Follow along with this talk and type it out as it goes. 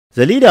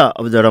The leader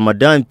of the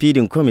Ramadan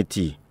feeding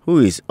committee, who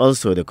is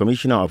also the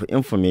Commissioner of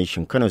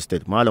Information, Kano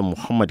State, Malam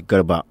Muhammad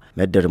Garba,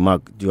 made the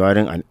remark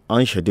during an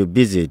unscheduled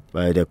visit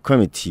by the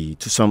committee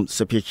to some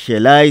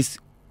specialized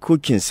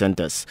cooking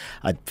centers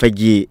at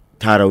Fage,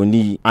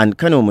 Tarauni, and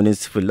Kano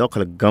Municipal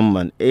Local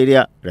Government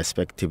area,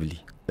 respectively.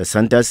 The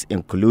centers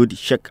include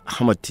Sheikh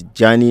Ahmad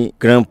Tijani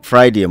Grand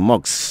Friday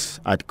Mosque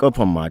at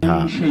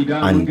Kopamata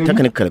and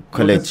Technical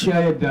College,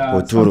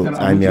 Otoro,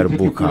 Amir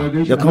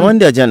Buka. The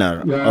Commander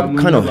General of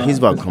Kano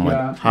Hizbah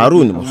Command,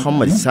 Harun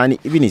Muhammad Sani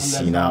Ibn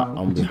Sina,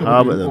 on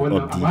behalf of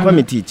the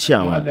committee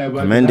chairman,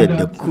 commended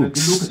the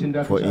cooks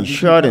for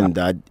ensuring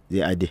that they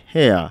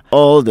adhere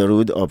all the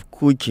rules of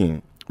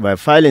cooking by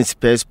filing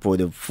space for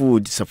the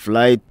food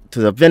supplied to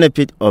the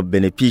benefit of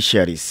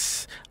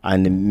beneficiaries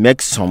and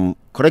make some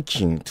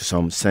correction to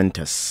some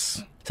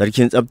centers.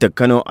 Sarkin Tsabta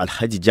Kano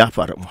Alhaji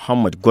Jafar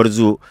Muhammad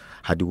Gorzo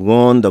had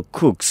warned the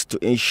cooks to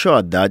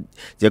ensure that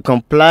they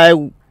comply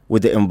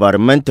with the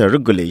environmental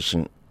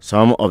regulation.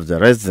 Some of the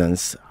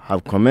residents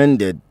have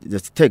commended the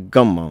state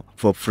government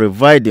for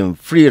providing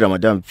free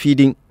Ramadan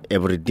feeding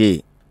every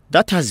day.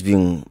 That has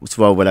been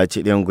Muswa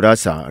Walachi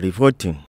Gurasa reporting.